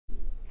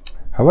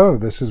Hello,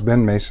 this has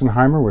been Mason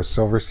Heimer with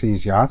Silver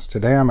Seas Yachts.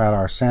 Today I'm at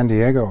our San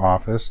Diego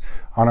office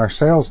on our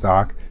sales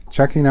dock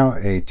checking out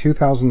a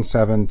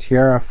 2007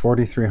 Tiara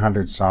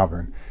 4300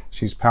 Sovran.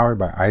 She's powered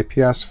by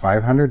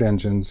IPS500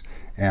 engines,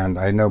 and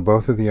I know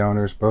both of the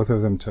owners. Both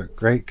of them took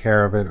great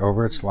care of it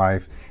over its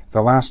life.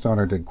 The last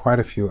owner did quite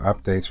a few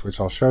updates, which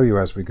I'll show you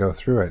as we go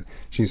through it.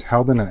 She's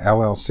held in an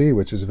LLC,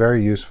 which is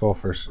very useful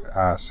for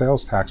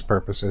sales tax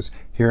purposes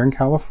here in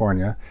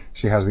California.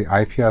 She has the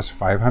IPS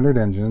 500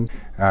 engine.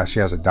 She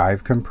has a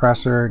dive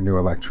compressor, new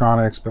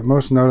electronics, but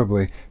most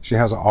notably, she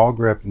has an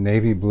all-grip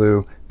navy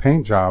blue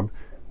paint job,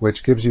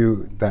 which gives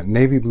you that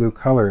navy blue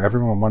color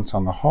everyone wants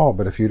on the hull,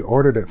 but if you'd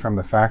ordered it from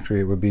the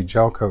factory, it would be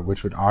gel coat,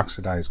 which would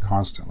oxidize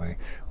constantly.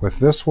 With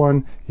this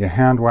one, you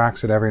hand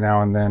wax it every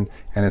now and then,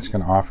 and it's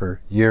going to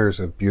offer years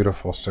of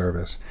beautiful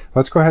service.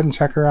 Let's go ahead and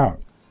check her out.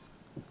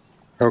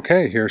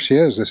 Okay, here she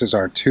is. This is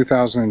our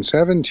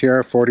 2007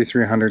 Tiara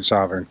 4300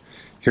 Sovran.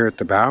 Here at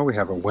the bow, we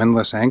have a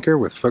windlass anchor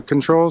with foot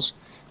controls,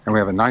 and we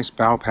have a nice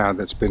bow pad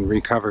that's been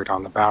recovered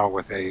on the bow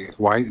with a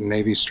white and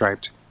navy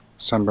striped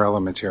sunbrella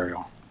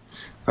material.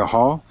 The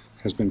hull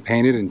has been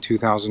painted in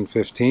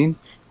 2015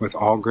 with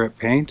all grip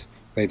paint.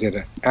 They did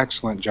an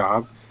excellent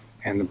job,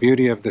 and the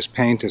beauty of this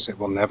paint is it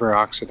will never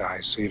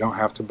oxidize, so you don't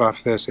have to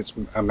buff this. It's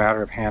a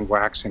matter of hand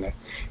waxing it.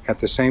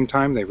 At the same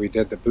time, they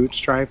redid the boot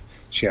stripe.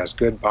 She has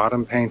good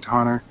bottom paint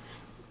on her,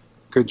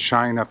 good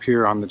shine up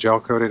here on the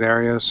gel coated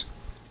areas,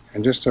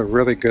 and just a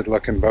really good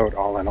looking boat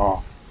all in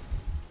all.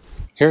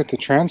 Here at the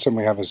transom,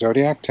 we have a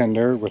Zodiac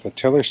tender with a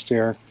tiller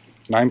steer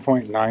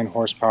 9.9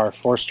 horsepower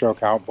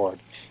 4-stroke outboard.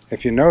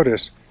 If you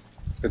notice,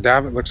 the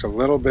davit looks a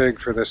little big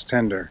for this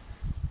tender.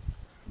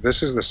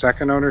 This is the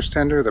second owner's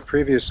tender. The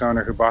previous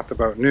owner who bought the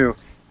boat new,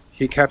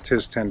 he kept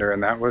his tender,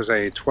 and that was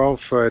a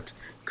 12-foot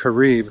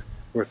Carib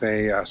with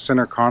a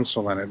center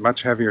console in it,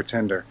 much heavier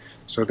tender.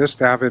 So this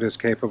davit is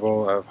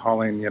capable of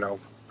hauling,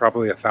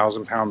 probably a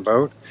 1,000-pound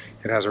boat.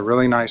 It has a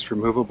really nice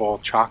removable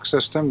chock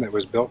system that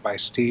was built by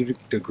Steve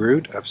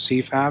DeGroot of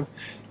CFAB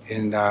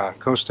in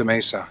Costa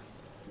Mesa.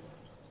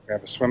 We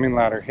have a swimming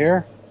ladder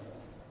here.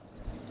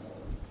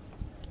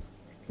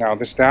 Now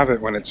this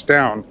davit, when it's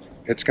down,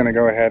 it's going to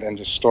go ahead and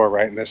just store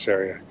right in this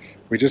area.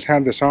 We just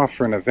had this off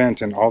for an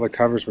event, and all the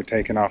covers were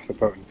taken off the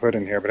boat and put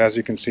in here. But as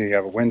you can see, you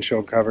have a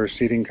windshield cover,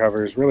 seating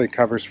covers, really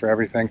covers for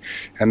everything,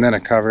 and then a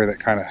cover that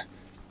kind of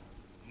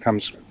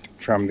comes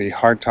from the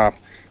hardtop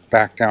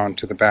back down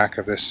to the back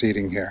of this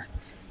seating here.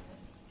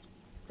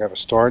 We have a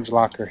storage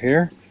locker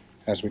here.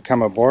 As we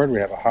come aboard, we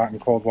have a hot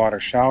and cold water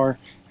shower,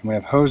 and we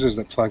have hoses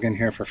that plug in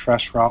here for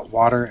fresh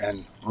water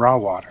and raw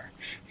water.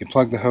 You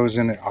plug the hose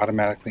in, it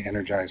automatically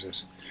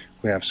energizes.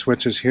 We have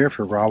switches here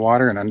for raw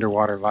water and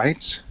underwater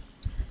lights.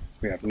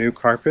 We have new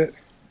carpet.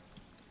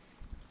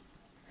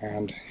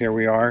 And here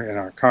we are in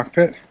our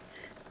cockpit.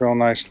 Real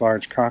nice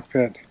large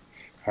cockpit.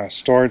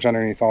 Storage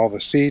underneath all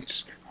the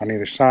seats. On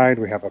either side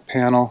we have a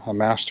panel, a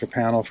master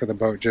panel for the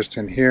boat just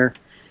in here.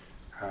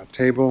 A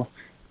table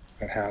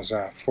that has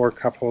 4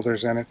 cup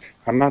holders in it.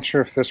 I'm not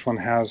sure if this one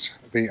has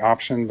the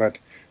option, but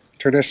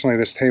traditionally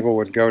this table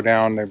would go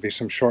down, there'd be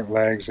some short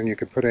legs, and you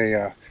could put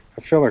a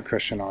filler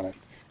cushion on it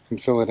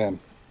and fill it in.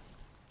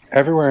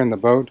 Everywhere in the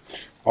boat,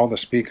 all the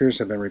speakers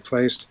have been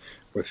replaced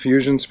with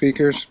Fusion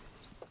speakers,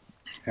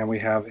 and we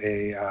have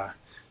a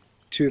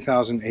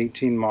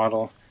 2018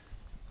 model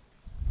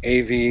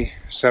AV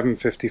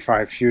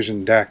 755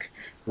 Fusion deck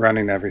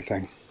running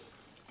everything.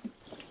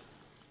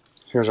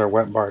 Here's our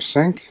wet bar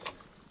sink.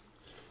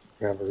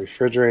 We have a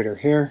refrigerator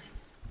here.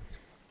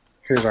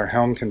 Here's our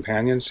helm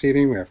companion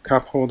seating. We have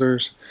cup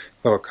holders,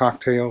 little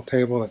cocktail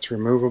table that's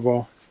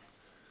removable.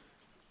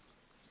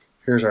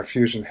 Here's our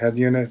Fusion head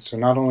unit. So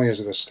not only is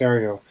it a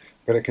stereo,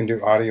 but it can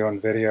do audio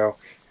and video,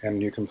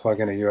 and you can plug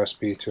in a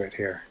USB to it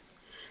here.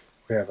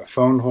 We have a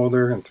phone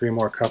holder and 3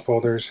 more cup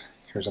holders.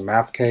 Here's a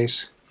map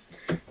case.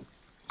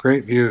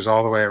 Great views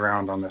all the way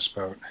around on this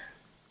boat.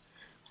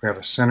 We have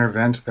a center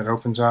vent that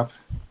opens up.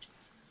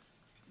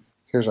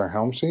 Here's our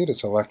helm seat.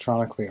 It's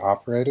electronically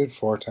operated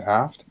fore to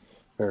aft.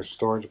 There's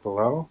storage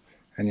below,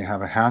 and you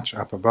have a hatch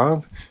up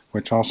above,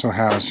 which also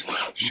has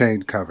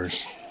shade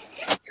covers.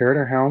 Here at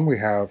our helm, we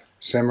have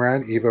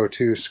Simrad Evo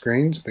 2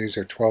 screens. These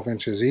are 12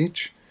 inches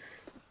each.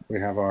 We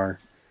have our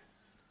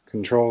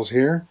controls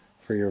here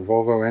for your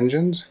Volvo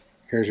engines.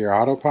 Here's your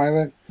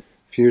autopilot,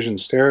 Fusion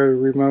stereo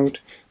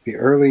remote. The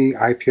early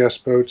IPS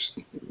boats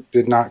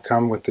did not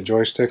come with the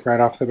joystick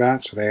right off the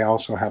bat, so they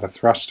also had a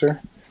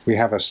thruster. We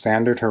have a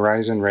standard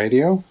Horizon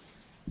radio.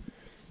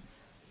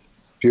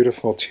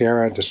 Beautiful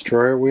Tiara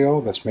destroyer wheel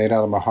that's made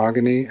out of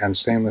mahogany and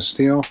stainless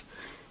steel.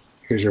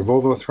 Here's your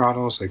Volvo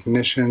throttles,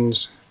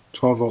 ignitions,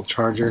 12-volt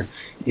charger,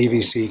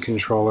 EVC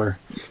controller,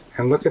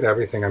 and look at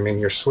everything. I mean,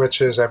 your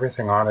switches,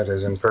 everything on it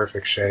is in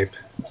perfect shape.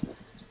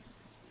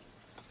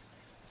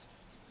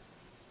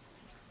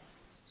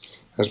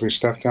 As we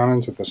step down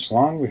into the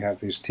salon, we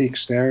have these teak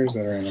stairs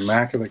that are in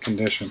immaculate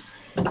condition.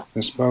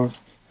 This boat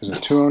is a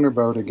 2-owner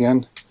boat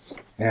again,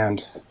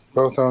 and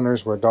both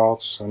owners were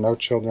adults, so no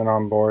children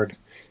on board.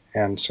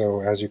 And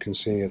so, as you can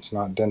see, it's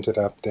not dented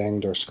up,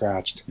 dinged, or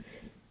scratched.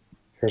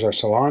 Here's our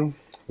salon.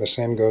 The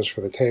same goes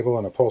for the table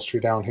and upholstery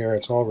down here.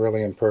 It's all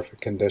really in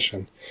perfect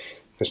condition.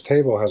 This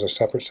table has a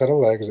separate set of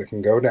legs that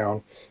can go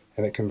down,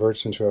 and it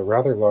converts into a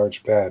rather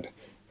large bed.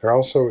 There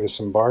also is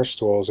some bar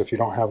stools, if you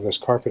don't have this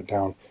carpet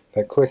down,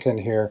 that click in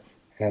here,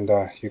 and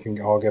you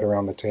can all get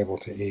around the table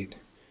to eat.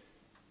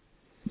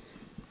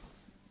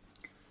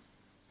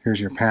 Here's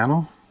your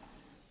panel.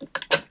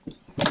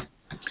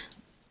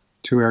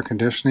 2 air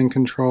conditioning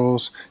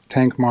controls,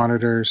 tank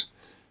monitors,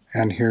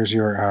 and here's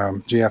your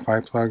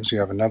GFI plugs. You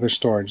have another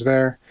storage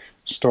there,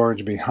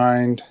 storage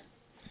behind,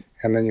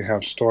 and then you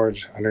have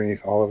storage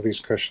underneath all of these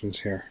cushions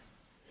here.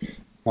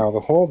 Now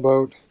the whole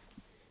boat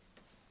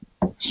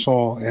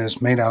sole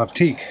is made out of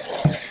teak.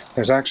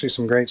 There's actually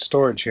some great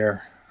storage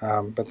here,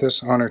 but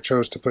this owner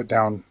chose to put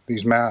down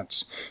these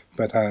mats.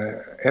 But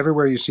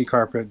everywhere you see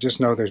carpet,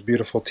 just know there's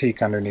beautiful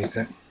teak underneath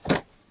it.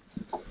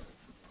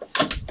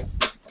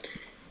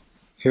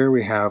 Here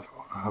we have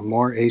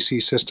more AC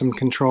system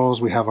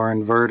controls. We have our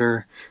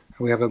inverter.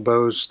 We have a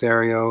Bose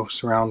stereo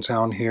surround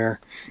sound here,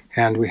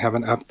 and we have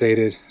an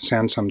updated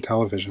Samsung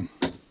television.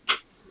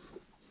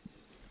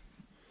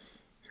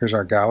 Here's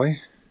our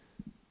galley.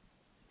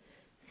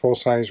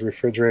 Full-size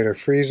refrigerator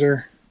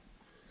freezer.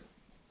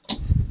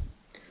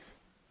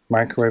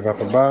 Microwave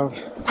up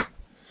above.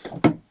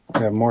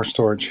 We have more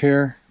storage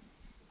here.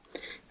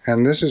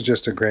 And this is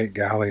just a great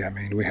galley. I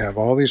mean, we have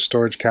all these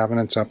storage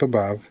cabinets up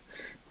above.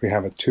 We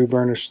have a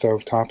 2-burner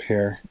stove top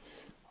here.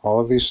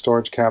 All of these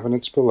storage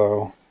cabinets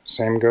below.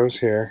 Same goes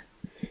here.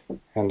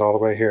 And all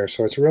the way here.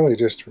 So it's really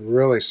just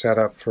set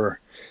up for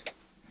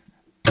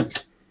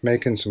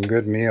making some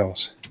good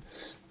meals.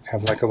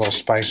 Have like a little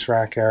spice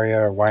rack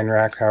area or wine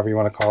rack, however you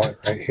want to call it,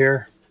 right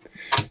here.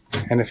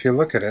 And if you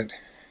look at it,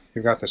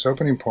 you've got this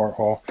opening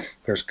porthole.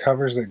 There's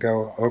covers that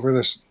go over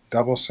this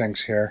double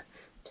sinks here.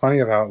 Plenty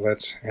of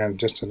outlets and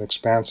just an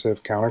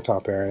expansive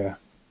countertop area.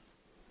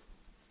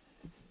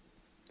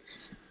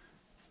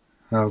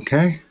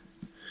 Okay,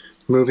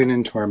 moving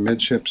into our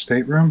midship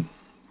stateroom,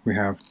 we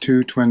have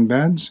 2 twin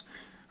beds.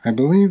 I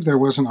believe there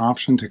was an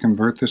option to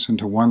convert this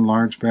into 1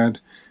 large bed,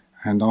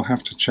 and I'll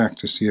have to check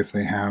to see if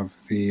they have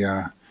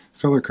the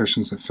filler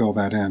cushions that fill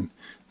that in.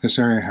 This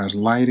area has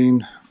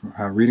lighting,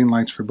 reading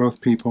lights for both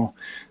people.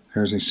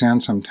 There's a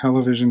Samsung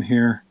television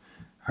here,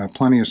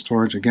 plenty of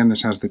storage. Again,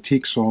 this has the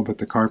teak sole, but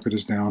the carpet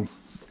is down.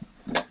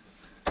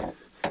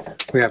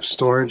 We have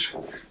storage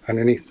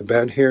underneath the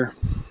bed here.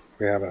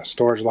 We have a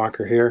storage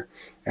locker here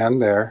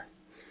and there.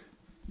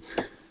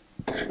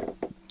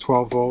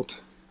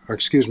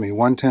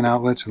 110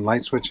 outlets and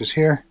light switches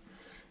here.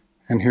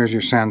 And here's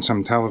your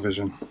Samsung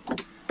television.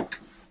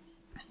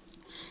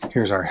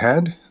 Here's our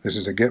head. This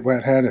is a get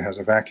wet head. It has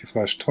a vacuum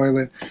flush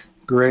toilet.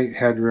 Great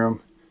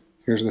headroom.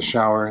 Here's the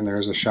shower, and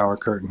there's a shower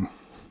curtain.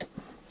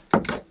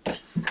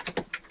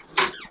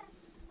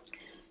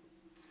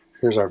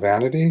 Here's our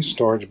vanity,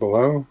 storage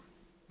below.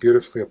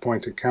 Beautifully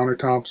appointed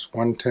countertops,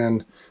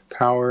 110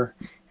 power,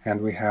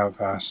 and we have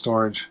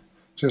storage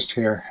just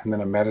here, and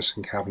then a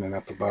medicine cabinet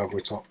up above,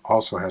 which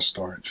also has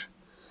storage.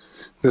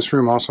 This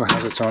room also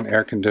has its own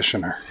air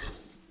conditioner.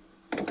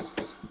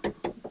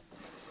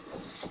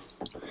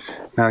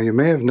 Now you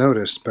may have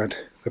noticed, but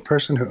the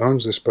person who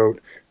owns this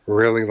boat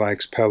really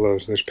likes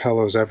pillows. There's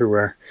pillows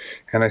everywhere,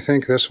 and I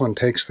think this one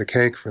takes the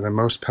cake for the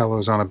most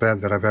pillows on a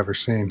bed that I've ever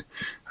seen.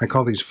 I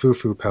call these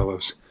foo-foo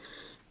pillows.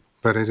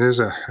 But it is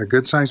a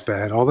good-sized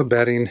bed. All the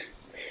bedding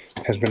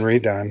has been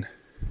redone.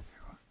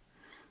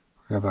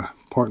 We have a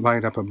port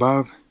light up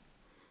above,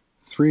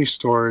 3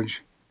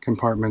 storage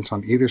compartments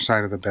on either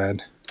side of the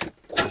bed.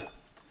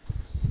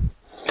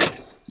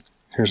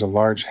 Here's a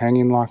large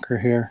hanging locker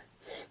here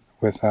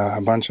with a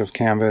bunch of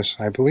canvas.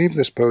 I believe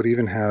this boat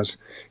even has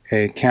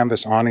a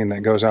canvas awning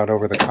that goes out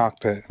over the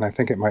cockpit, and I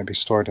think it might be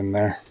stored in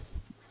there.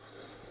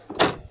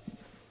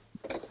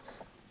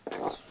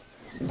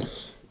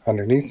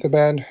 Underneath the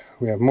bed,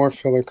 we have more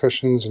filler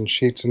cushions and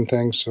sheets and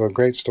things, so a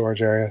great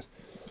storage area.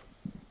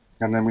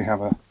 And then we have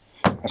a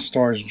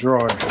storage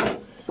drawer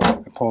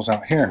that pulls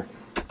out here.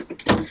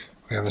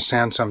 We have a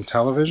Samsung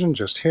television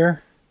just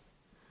here,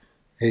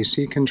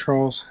 AC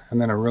controls,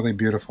 and then a really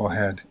beautiful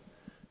head.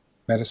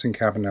 Medicine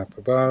cabinet up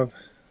above,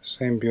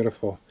 same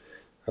beautiful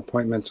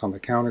appointments on the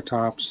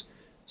countertops,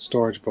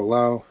 storage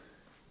below,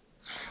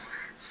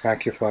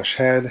 vacuum flush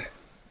head,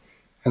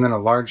 and then a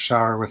large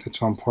shower with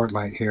its own port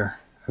light here.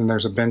 And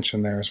there's a bench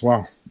in there as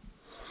well.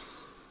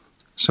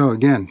 So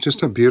again,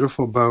 just a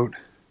beautiful boat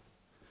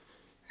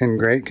in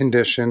great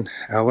condition,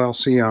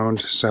 LLC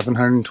owned,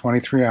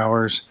 723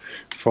 hours,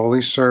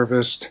 fully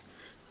serviced,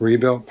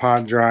 rebuilt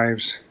pod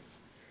drives,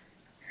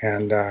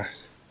 and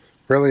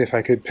really if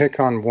I could pick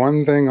on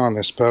one thing on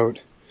this boat,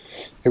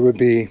 it would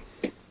be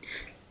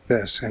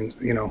this. And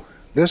you know,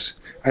 this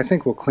I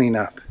think will clean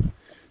up.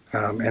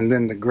 And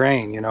then the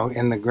grain, you know,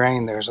 in the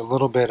grain there's a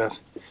little bit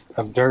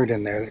of dirt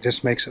in there that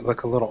just makes it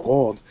look a little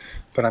old.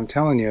 But I'm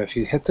telling you, if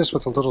you hit this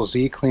with a little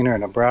Z cleaner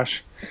and a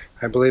brush,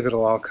 I believe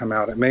it'll all come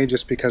out. It may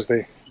just because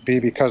they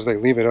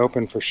leave it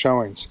open for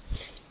showings.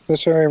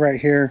 This area right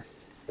here,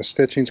 the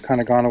stitching's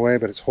kind of gone away,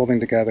 but it's holding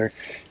together.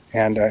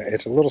 And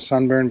it's a little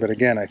sunburned, but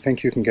again, I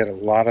think you can get a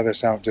lot of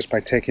this out just by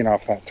taking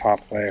off that top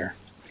layer.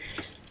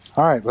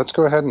 All right, let's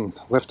go ahead and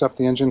lift up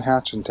the engine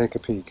hatch and take a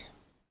peek.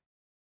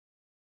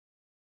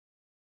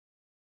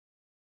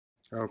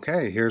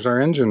 Okay, here's our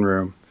engine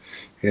room.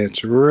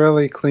 It's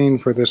really clean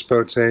for this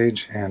boat's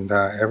age, and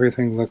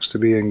everything looks to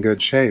be in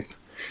good shape.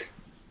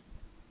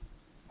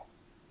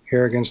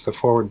 Here against the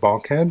forward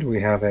bulkhead,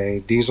 we have a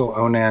diesel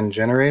Onan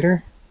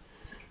generator.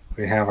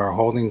 We have our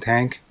holding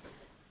tank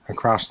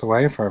across the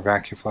way for our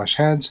vacuum flush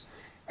heads.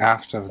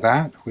 Aft of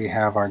that, we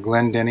have our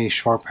Glendenny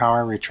shore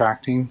power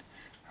retracting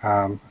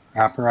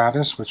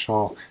apparatus, which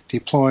will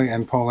deploy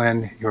and pull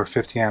in your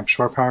 50 amp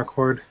shore power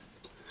cord.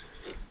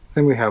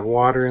 Then we have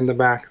water in the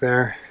back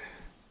there.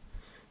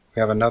 We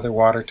have another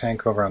water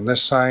tank over on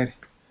this side.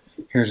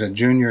 Here's a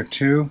Junior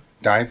 2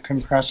 dive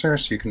compressor,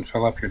 so you can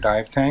fill up your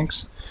dive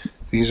tanks.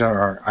 These are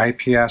our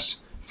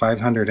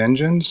IPS500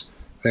 engines.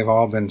 They've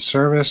all been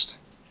serviced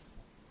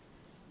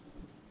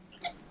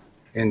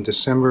in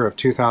December of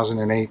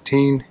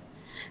 2018.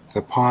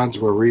 The pods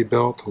were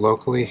rebuilt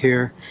locally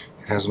here.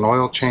 It has an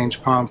oil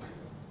change pump,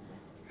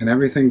 and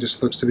everything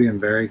just looks to be in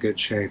very good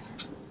shape.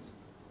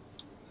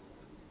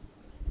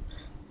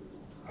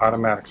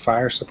 Automatic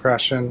fire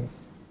suppression,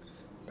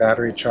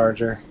 battery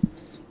charger,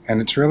 and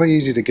it's really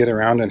easy to get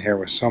around in here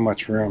with so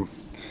much room.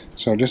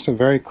 So just a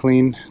very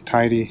clean,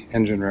 tidy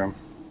engine room.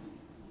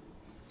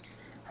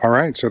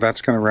 Alright, so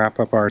that's going to wrap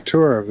up our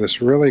tour of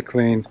this really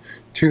clean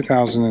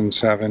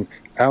 2007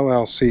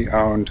 LLC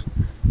owned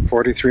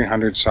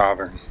 4300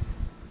 Sovran.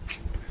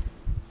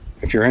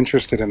 If you're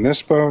interested in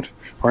this boat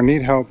or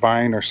need help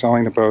buying or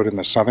selling a boat in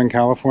the Southern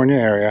California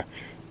area,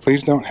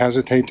 please don't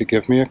hesitate to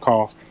give me a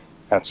call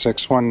at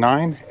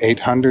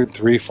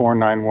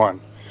 619-800-3491.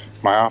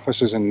 My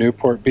office is in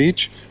Newport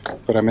Beach,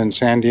 but I'm in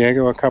San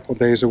Diego a couple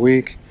days a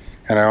week,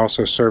 and I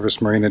also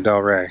service Marina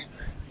del Rey.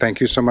 Thank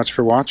you so much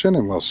for watching,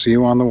 and we'll see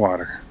you on the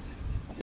water.